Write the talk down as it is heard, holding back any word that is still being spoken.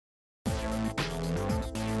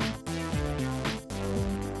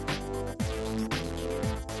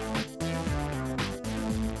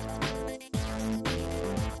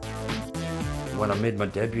when I made my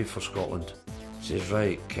debut for Scotland. He says,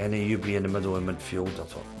 right, Kenny, you be in the middle of midfield. I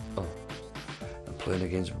thought, oh, I'm playing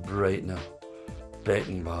against Brighton,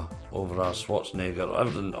 Beckenbauer, over Schwarzenegger,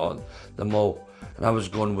 everything on them all. And I was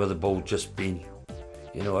going where the ball just been.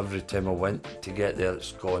 You know, every time I went to get there,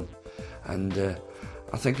 it's gone. And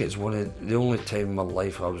I think it's one of the only time in my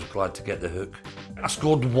life I was glad to get the hook. I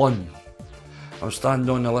scored one. I was standing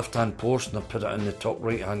on the left-hand post and I put it in the top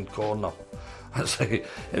right-hand corner. That's like,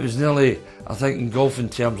 it was nearly, I think in golfing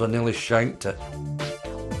terms, I nearly shanked it.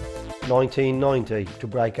 1990, to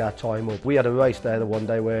break our time up. We had a race there the one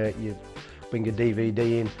day where you bring a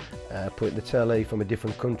DVD in, put it in the telly from a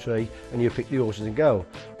different country, and you pick the horses and go.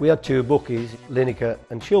 We had two bookies, Lineker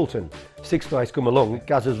and Chilton. Sixth race come along,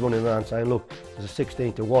 Gazza's running around saying, look, there's a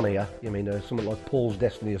 16 to 1 here. You mean, something like Paul's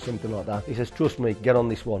Destiny or something like that. He says, trust me, get on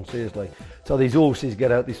this one, seriously. So these horses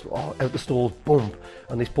get out out the stalls, bump,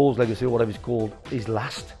 and this Paul's Legacy, or whatever it's called, is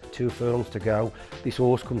last. 2 furlongs to go. This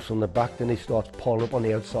horse comes from the back, then he starts piling up on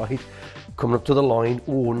the outside, coming up to the line,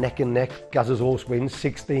 oh, neck and neck. Gazza's horse wins,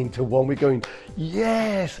 16 to 1. We're going,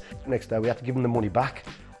 yes! Next day we had to give him the money back.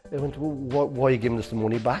 They went, well, why are you giving us the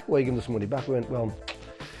money back? Why are you giving us the money back? We went, well,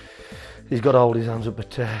 he's got to hold his hands up,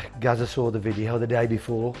 but Gazza saw the video the day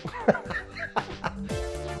before.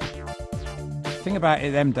 The thing about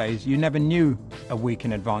it them days, you never knew a week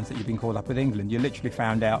in advance that you'd been called up with England. You literally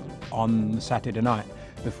found out on the Saturday night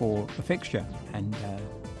before the fixture, and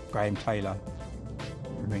Graham Taylor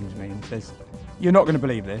rings me and says, you're not going to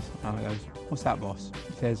believe this. And I goes, what's that, boss?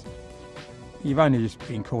 He says, you've only just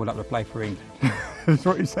been called up to play for England. That's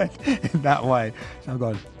what he said in that way. So I've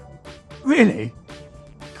gone, really?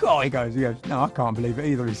 God, he goes, no, I can't believe it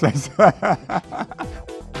either, he says. I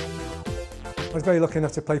was very lucky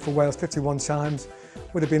enough to play for Wales 51 times.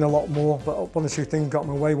 Would have been a lot more, but one or two things got in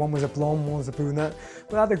my way. One was a blonde, one was a brunette.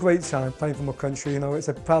 But I had a great time playing for my country. You know, it's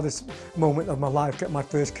the proudest moment of my life, getting my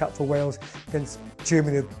first cap for Wales against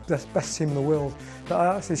Germany, the best team in the world. But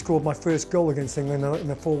I actually scored my first goal against England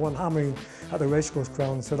in a 4-1 hammering at the Racecourse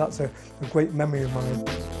Ground. So that's a great memory of mine.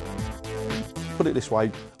 Put it this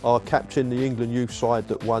way, I captained the England youth side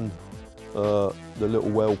that won the Little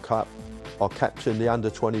World Cup. I captained the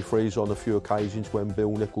under-23s on a few occasions when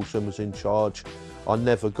Bill Nicholson was in charge. I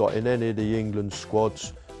never got in any of the England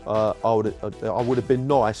squads. I would have been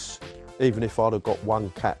nice, even if I'd have got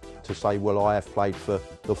one cap, to say, well, I have played for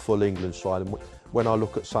the full England side. And when I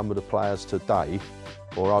look at some of the players today,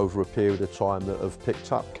 or over a period of time that have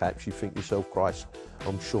picked up caps, you think to yourself, Christ,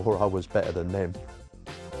 I'm sure I was better than them.